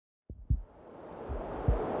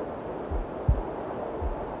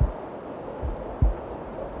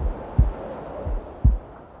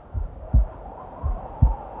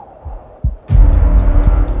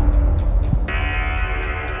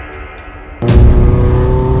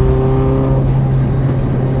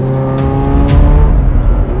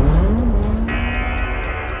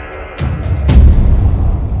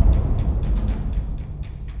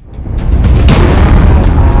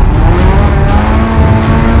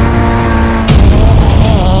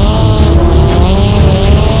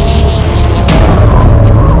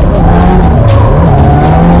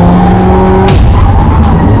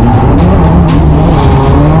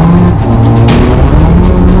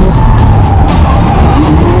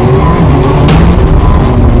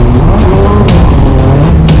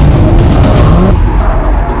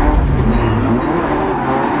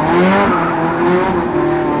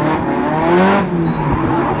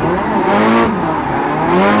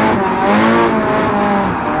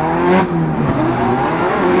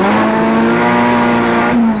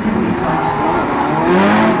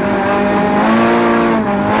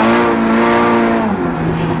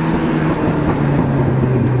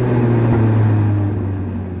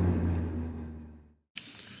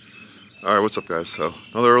Alright, what's up guys? So,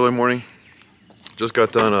 another early morning. Just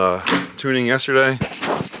got done tuning yesterday.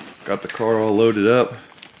 Got the car all loaded up.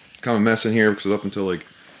 Kind of a mess in here because it was up until like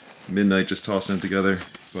midnight just tossing it together.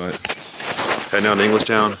 But heading down to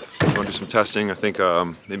Englishtown. Going to do some testing. I think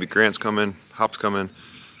maybe Grant's coming, Hop's coming.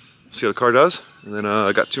 See how the car does. And then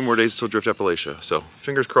I got 2 more days until Drift Appalachia. So,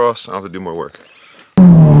 fingers crossed, I'll have to do more work.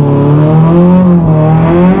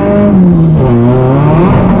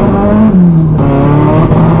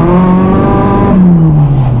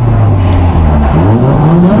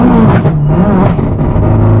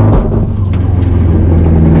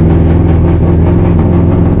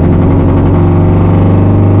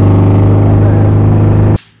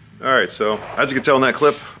 So as you can tell in that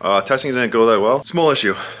clip, testing didn't go that well. Small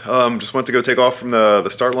issue. Just went to go take off from the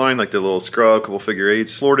start line, like the little scrub, couple figure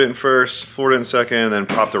eights. Floored it in first, floored it in second, and then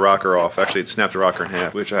popped the rocker off. Actually, it snapped the rocker in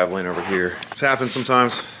half, which I have laying over here. This happens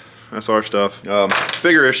sometimes. That's our stuff.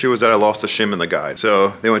 Bigger issue was that I lost the shim and the guide. So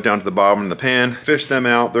they went down to the bottom of the pan, fished them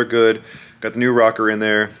out. They're good. Got the new rocker in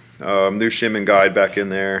there. New shim and guide back in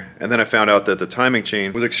there. And then I found out that the timing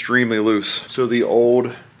chain was extremely loose. So the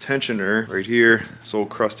old tensioner right here, this old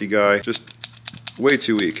crusty guy, just way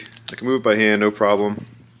too weak. I can move it by hand, no problem.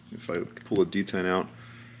 If I pull the D10 out,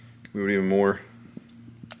 I can move it even more.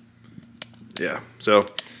 Yeah, so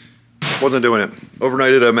wasn't doing it.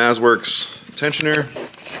 Overnighted a Mazworks tensioner.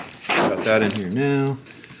 Got that in here now,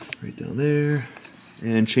 right down there.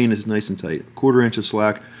 And chain is nice and tight. 1/4 inch of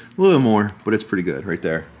slack, a little bit more, but it's pretty good right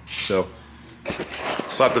there. So,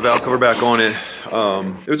 slap the valve cover back on it.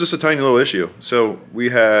 It was just a tiny little issue. So we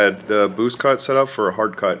had the boost cut set up for a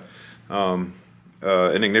hard cut, an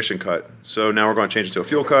ignition cut. So now we're going to change it to a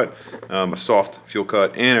fuel cut, a soft fuel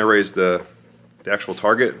cut, and I raised the actual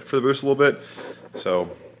target for the boost a little bit.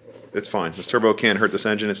 So it's fine. This turbo can't hurt this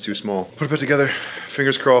engine. It's too small. Put it back together.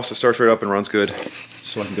 Fingers crossed. It starts right up and runs good.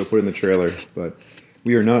 So I can go put it in the trailer. But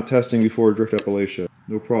we are not testing before Drift Appalachia.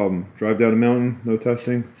 No problem. Drive down a mountain. No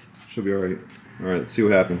testing. Should be all right. All right, let's see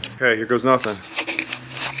what happens. Okay, here goes nothing.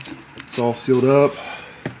 It's all sealed up.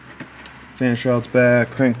 Fan shroud's back,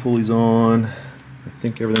 crank pulley's on. I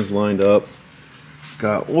think everything's lined up. It's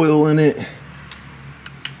got oil in it.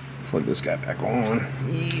 Plug this guy back on.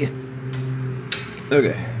 Yeah.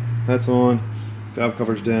 Okay, that's on. Valve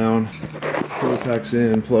cover's down. Fuel pack's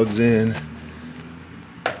in, plugs in.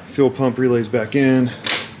 Fuel pump relays back in.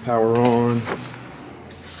 Power on.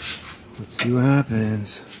 Let's see what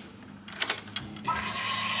happens.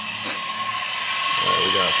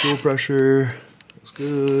 We got fuel pressure, looks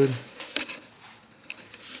good.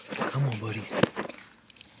 Come on, buddy.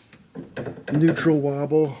 Neutral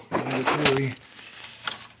wobble, mandatory.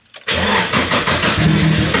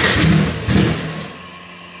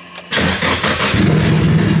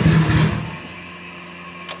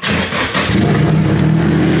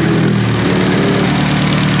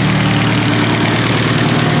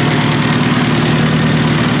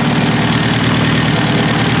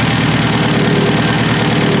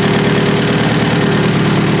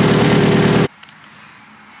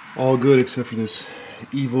 All good except for this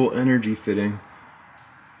evil energy fitting.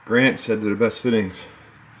 Grant said they're the best fittings.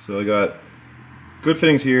 So I got good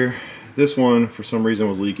fittings here. This one for some reason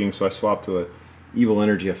was leaking, so I swapped to a evil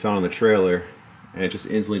energy I found in the trailer, and it just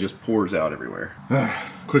instantly just pours out everywhere.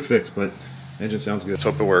 Quick fix, but engine sounds good. Let's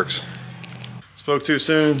hope it works. Spoke too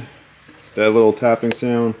soon. That little tapping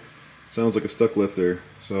sound sounds like a stuck lifter.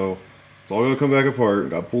 So it's all gonna come back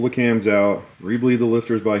apart. Gotta pull the cams out, rebleed the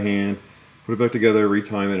lifters by hand, put it back together,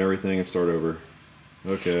 retime it and everything, and start over.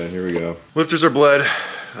 Okay, here we go. Lifters are bled.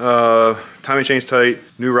 Timing chain's tight.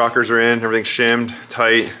 New rockers are in. Everything's shimmed,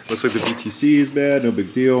 tight. Looks like the BTC is bad, no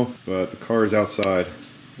big deal. But the car is outside.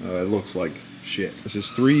 It looks like shit. This is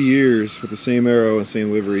 3 years with the same aero and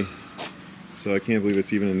same livery. So I can't believe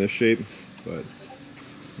it's even in this shape. But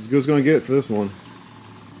it's as good as it's gonna get for this one.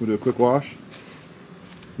 We'll do a quick wash.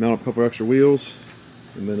 Mount up a couple extra wheels.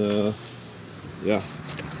 And then, yeah.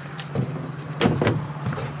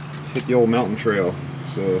 Hit the old mountain trail.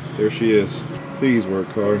 So there she is. Please work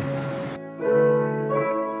hard.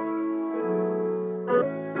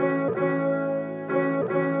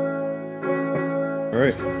 All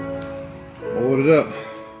right, all loaded up.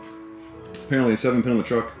 Apparently, the 7-pin on the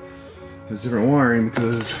truck has different wiring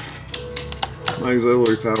because my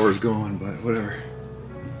auxiliary power is gone. But whatever.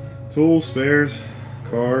 Tools, spares,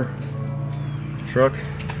 car, truck,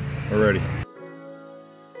 are ready.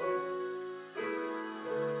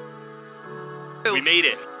 We made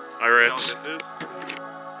it. All right. You know what this is?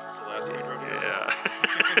 This is the last time I drove here. Yeah.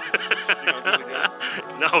 You don't do it again?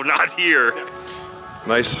 No, not here.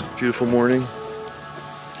 Nice, beautiful morning.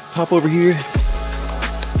 Hop over here. Got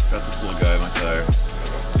this little guy on my tire.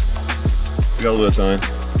 We got a little bit of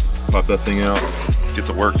time. Pop that thing out, get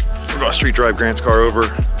to work. We're gonna street drive Grant's car over,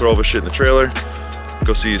 put all of his shit in the trailer,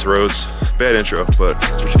 go see these roads. Bad intro, but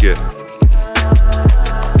that's what you get.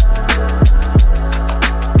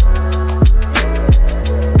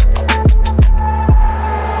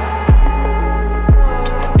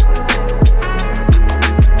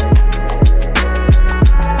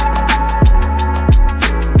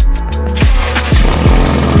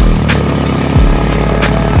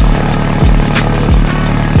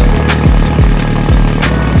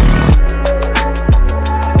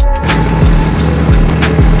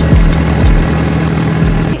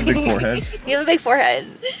 You have a big forehead.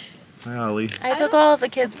 Hi, Ollie. I took all of the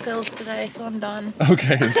kids' pills today, so I'm done.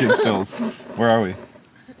 Okay, the kids' pills. Where are we?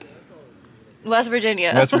 West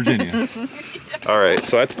Virginia. West Virginia. All right,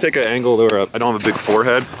 so I have to take an angle where I don't have a big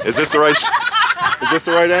forehead. Is this the right? Is this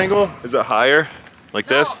the right angle? Is it higher, like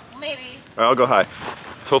this? Maybe. All right, I'll go high.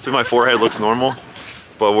 So hopefully my forehead looks normal.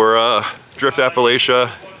 But we're Drift Appalachia,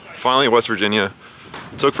 finally in West Virginia.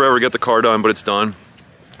 Took forever to get the car done, but it's done.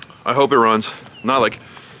 I hope it runs. Not like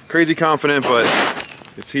crazy confident, but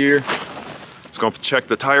it's here. Just gonna check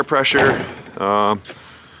the tire pressure,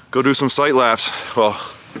 go do some sight laps. Well,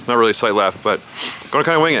 not really a sight lap, but gonna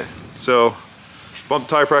kind of wing it. So bump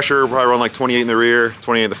the tire pressure, probably run like 28 in the rear,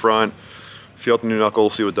 28 in the front, feel out the new knuckle,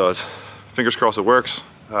 see what it does. Fingers crossed it works.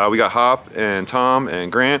 We got Hop and Tom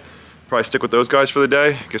and Grant. Probably stick with those guys for the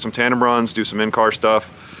day, get some tandem runs, do some in-car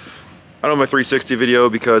stuff. I don't have my 360 video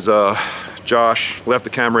because Josh left the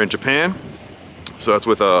camera in Japan. So that's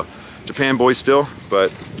with Japan boys still,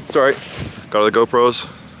 but it's all right. Got all the GoPros.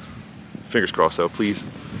 Fingers crossed though, please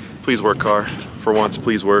work, car. For once,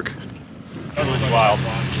 please work. Wild.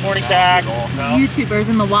 Morning, tag. YouTubers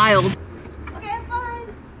in the wild. Okay, I'm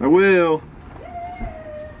fine. I will.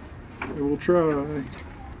 I will try.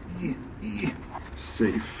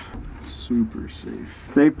 Safe. Super safe.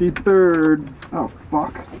 Safety third. Oh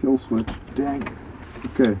fuck. Kill switch. Dang.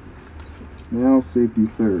 Okay. Now safety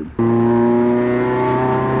third.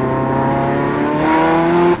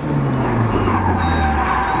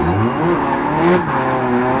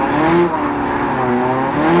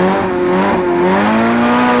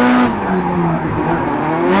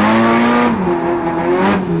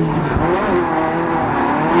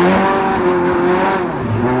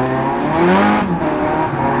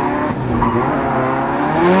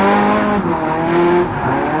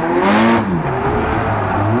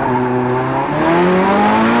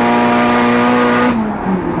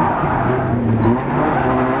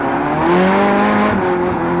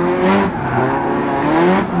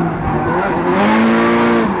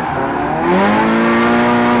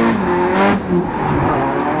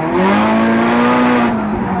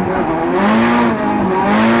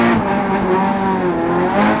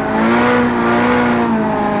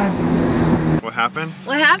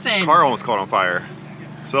 What happened? Car almost caught on fire.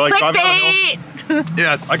 So like Clickbait!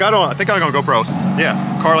 Yeah, I think I got on GoPro.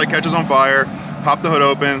 Yeah, car like catches on fire, pop the hood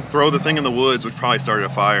open, throw the thing in the woods, which probably started a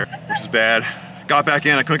fire, which is bad. Got back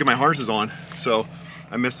in, I couldn't get my harnesses on, so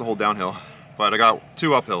I missed the whole downhill. But I got 2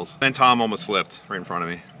 uphills. Then Tom almost flipped right in front of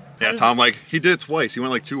me. Yeah, Tom he did it twice. He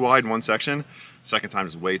went like too wide in one section. Second time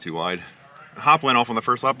is way too wide. And Hop went off on the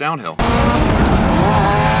first lap downhill.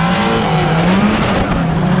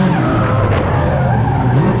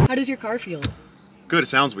 How does your car feel? Good, it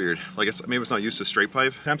sounds weird. Like maybe it's not used to straight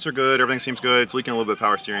pipe. Temps are good, everything seems good. It's leaking a little bit of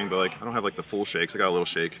power steering, but like I don't have like the full shakes. I got a little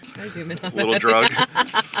shake. I zoom in on a little drug.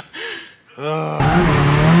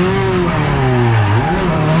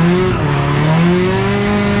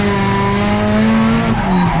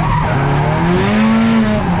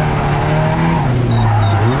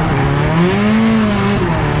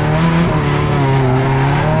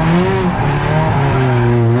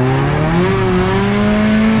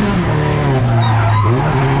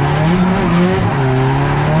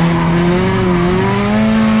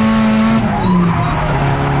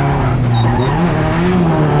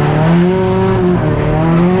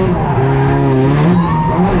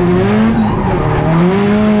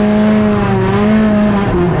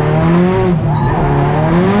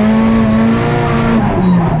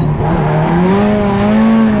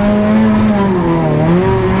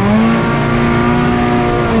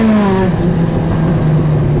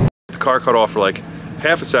 Car cut off for like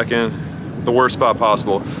half a second, the worst spot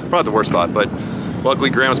possible. Not the worst spot, but luckily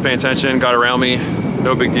Graham was paying attention, got around me,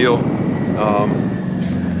 no big deal. I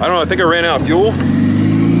don't know, I think I ran out of fuel.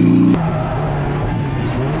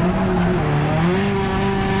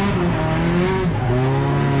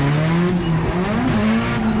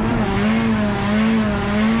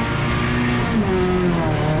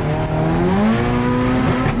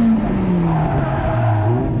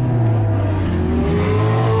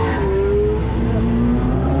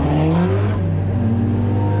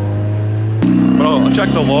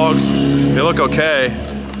 They look okay.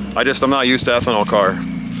 I'm not used to ethanol car.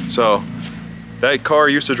 So that car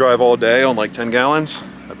used to drive all day on like 10 gallons.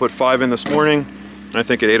 I put 5 in this morning, and I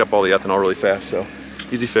think it ate up all the ethanol really fast. So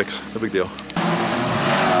easy fix, no big deal.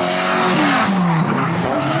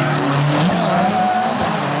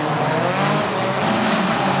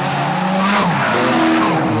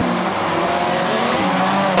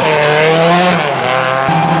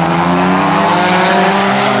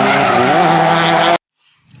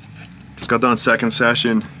 Just got done second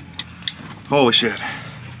session. Holy shit.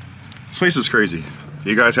 This place is crazy.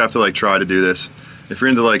 You guys have to like try to do this. If you're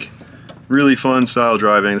into like really fun style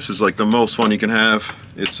driving, this is like the most fun you can have.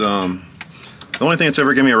 It's the only thing that's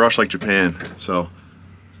ever given me a rush like Japan. So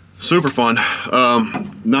super fun.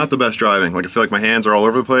 Not the best driving. Like I feel like my hands are all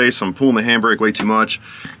over the place. I'm pulling the handbrake way too much.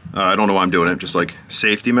 I don't know why I'm doing it. Just like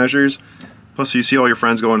safety measures. Plus you see all your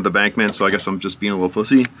friends going to the bankment, so I guess I'm just being a little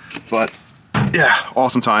pussy. But yeah,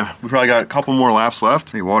 awesome time. We probably got a couple more laps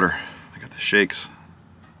left. I need water. I got the shakes.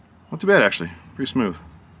 Not too bad actually, pretty smooth.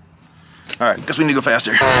 All right, guess we need to go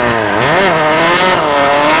faster.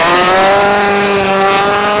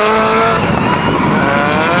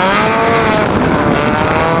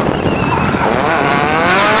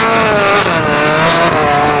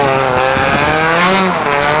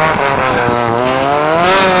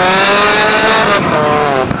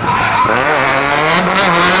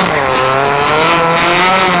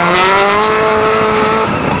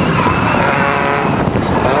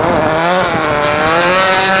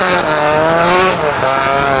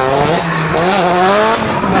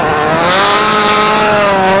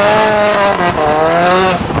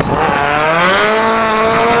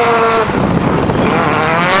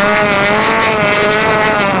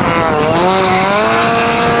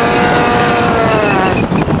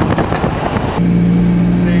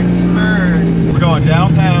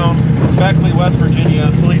 West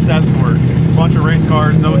Virginia, police escort. Bunch of race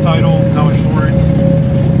cars, no titles, no insurance.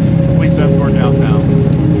 Police escort downtown.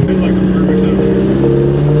 It's like the perfect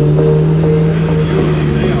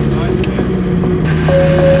day outside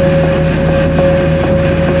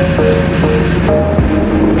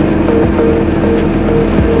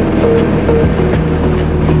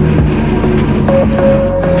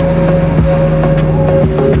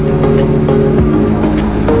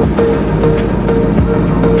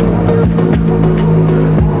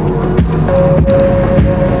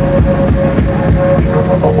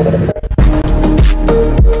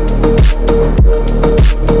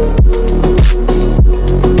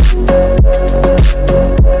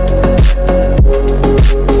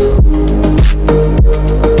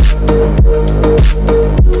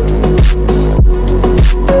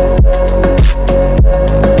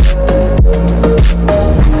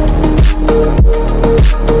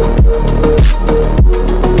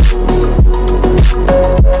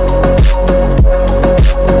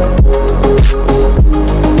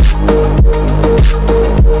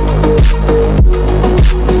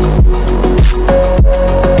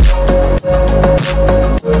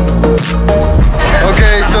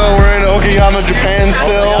Japan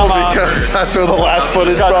still, because that's where the last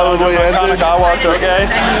footage probably ended. Kanagawa, Tokyo.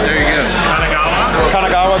 There you go.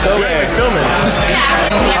 Kanagawa, Tokyo. Hey, filming.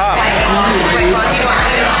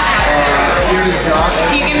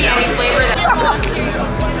 Can you give me any flavor?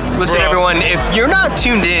 Listen, everyone, if you're not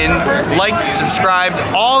tuned in, like, subscribed,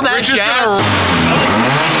 all that jazz.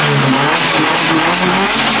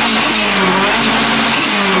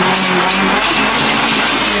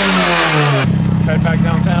 Head back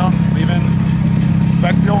downtown, leaving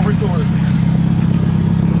back to the old resort.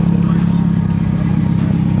 Nice.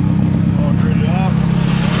 It's all gridded up.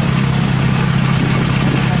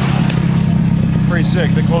 Pretty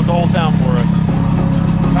sick. They closed the whole town for us.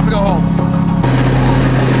 Time to go home.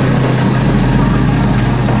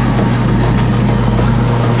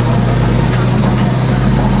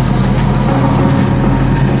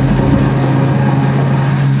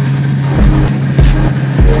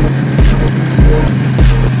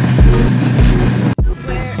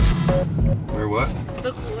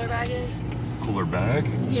 Bag?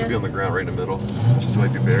 This should be on the ground right in the middle. Just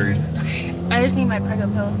might be buried. Okay. I just need my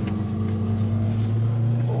Prego pills.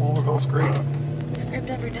 Oh, we're going scrape. Scraped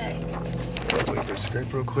every day. Let's wait for a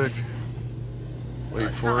scrape real quick.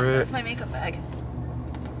 Wait for it. That's my makeup bag.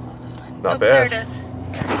 Not bad. There it is.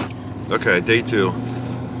 There it is. Okay, day 2.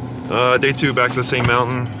 Day 2, back to the same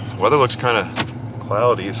mountain. The weather looks kind of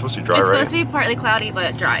cloudy. It's supposed to be dry, right? It's supposed to be partly cloudy,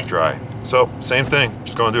 but dry. Dry. So, same thing.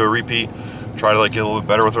 Just going to do a repeat. Try to like get a little bit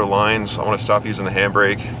better with our lines. I want to stop using the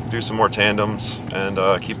handbrake, do some more tandems, and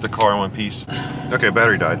keep the car in one piece. Okay,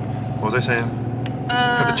 battery died. What was I saying?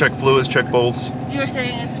 Have to check fluids, check bolts. You were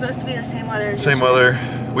saying it's supposed to be the same weather. Same weather.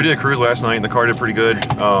 We did a cruise last night and the car did pretty good.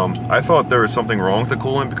 I thought there was something wrong with the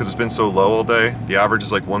coolant because it's been so low all day. The average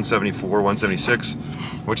is like 174, 176,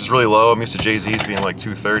 which is really low. I'm used to JZ's being like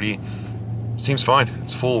 230. Seems fine.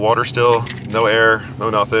 It's full of water still, no air, no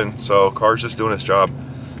nothing. So car's just doing its job.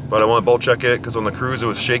 But I want to bolt check it because on the cruise it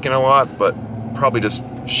was shaking a lot, but probably just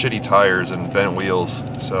shitty tires and bent wheels.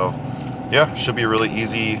 So yeah, should be a really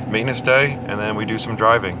easy maintenance day, and then we do some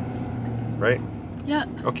driving, right? Yeah.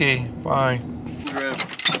 Okay, bye.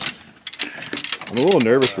 I'm a little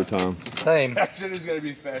nervous for Tom. Same. That shit is gonna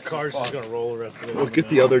be fast. Car's just gonna roll the rest of it. Look at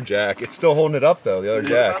the other jack. It's still holding it up though, the other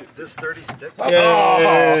jack. This 30 stick.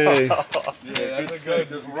 Yay! Yeah, that's good.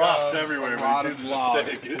 There's rocks everywhere. When Let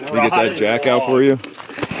me get that jack out for you.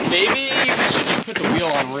 Maybe we should just put the wheel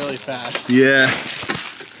on really fast. Yeah.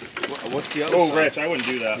 What's the other side? Rich, I wouldn't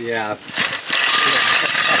do that. Yeah.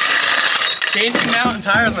 Changing mountain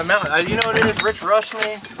tires on the mountain. You know what it is? Rich rushed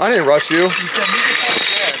me. I didn't rush you.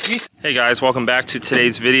 Hey guys, welcome back to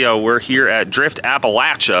today's video. We're here at Drift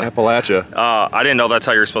Appalachia. Appalachia. I didn't know that's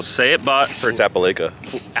how you're supposed to say it, but It's Appalachia.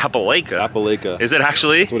 Appalachia. Appalachia. Is it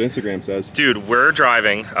actually? That's what Instagram says. Dude, we're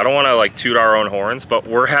driving. I don't want to like toot our own horns, but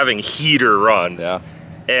we're having heater runs. Yeah.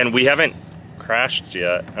 And we haven't crashed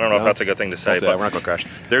yet. I don't know if that's a good thing to say, I'll say but that. We're not gonna crash.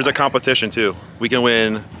 There's a competition too. We can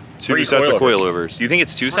win 2 free sets of coilovers. Do you think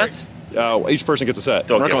it's 2 sets? Each person gets a set.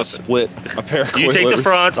 Don't We're not give gonna us it. split a pair of coilovers. You take the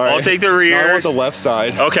front, All right. I'll take the rear. No, I want the left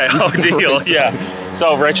side. Okay, You oh, take the deal. right side. Yeah.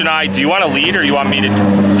 So Rich and I, do you want to lead or you want me to?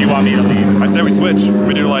 Do you want me to lead? I say we switch.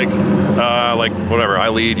 We do like whatever. I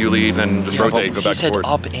lead, you lead, and then just rotate, go He back said and forth.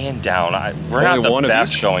 up and down. We're Only not one the of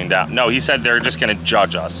best each? going down. No, he said they're just gonna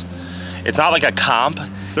judge us. It's not like a comp.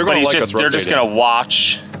 They're but gonna like us they're just rotating. gonna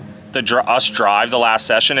watch us drive the last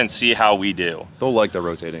session and see how we do. They'll like the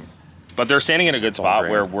rotating. But they're standing in a good spot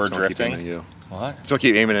where we're Just wanna keep aiming at drifting. you. What? So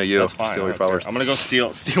keep aiming at you. That's fine. Steal I your don't care. followers. I'm gonna go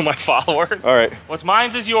steal my followers. All right. What's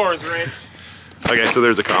mine's is yours, Rich. Okay, so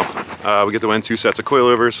there's a comp. We get to win 2 sets of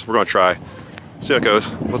coilovers. We're gonna try. See how it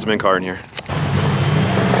goes. Put some in car in here.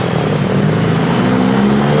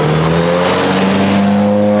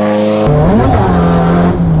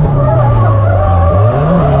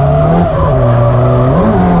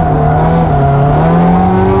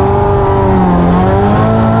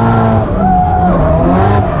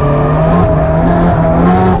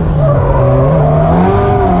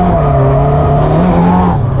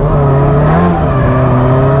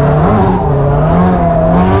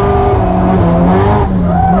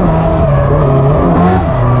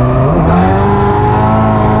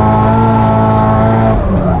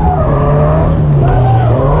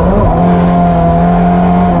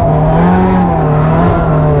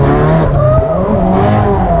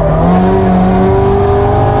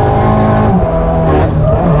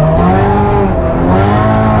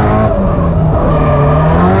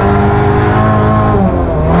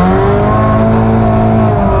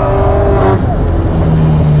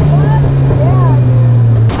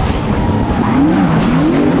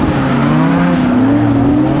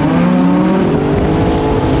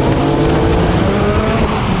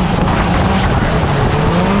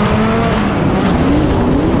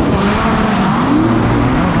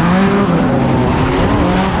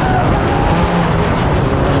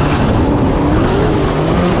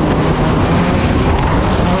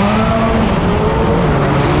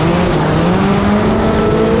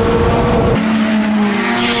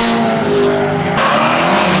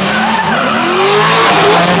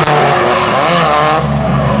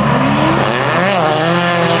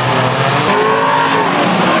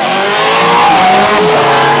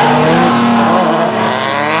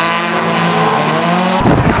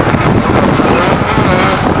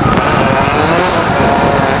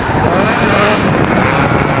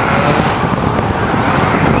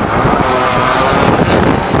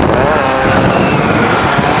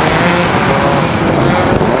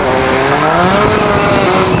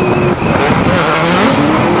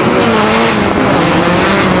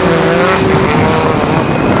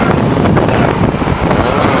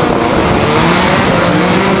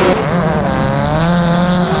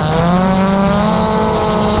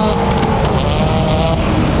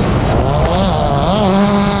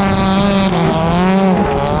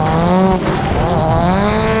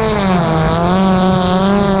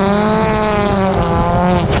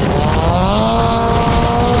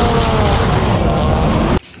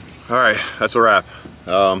 That's a wrap.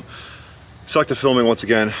 Selective filming once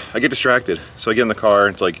again. I get distracted, so I get in the car.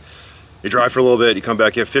 It's like you drive for a little bit, you come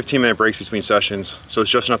back, you have 15-minute breaks between sessions, so it's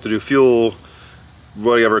just enough to do fuel,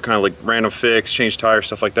 whatever, kind of like random fix, change tires,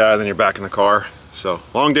 stuff like that, and then you're back in the car. So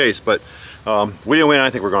long days, but we didn't win. I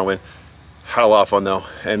think we're gonna win. Had a lot of fun though,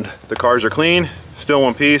 and the cars are clean, still in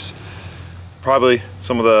one piece. probably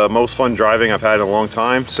some of the most fun driving I've had in a long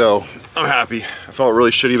time, so I'm happy. I felt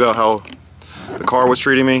really shitty about how the car was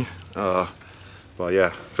treating me, but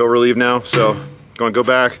yeah, feel relieved now. So gonna go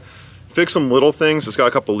back, fix some little things. It's got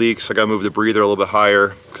a couple leaks. I gotta move the breather a little bit higher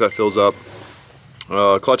because that fills up.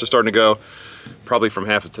 Clutch is starting to go, probably from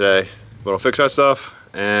half of today, but I'll fix that stuff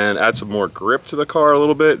and add some more grip to the car a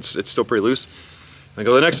little bit. It's still pretty loose. And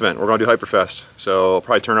go to the next event. We're gonna do Hyperfest, so I'll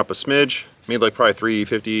probably turn up a smidge. Made like probably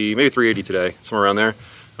 350, maybe 380 today, somewhere around there.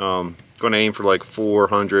 Going to aim for like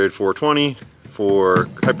 400, 420 for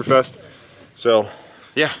Hyperfest. So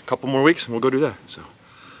yeah, a couple more weeks and we'll go do that. So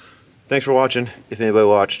thanks for watching. If anybody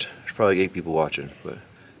watched, there's probably like 8 people watching, but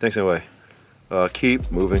thanks anyway.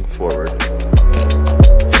 Keep moving forward.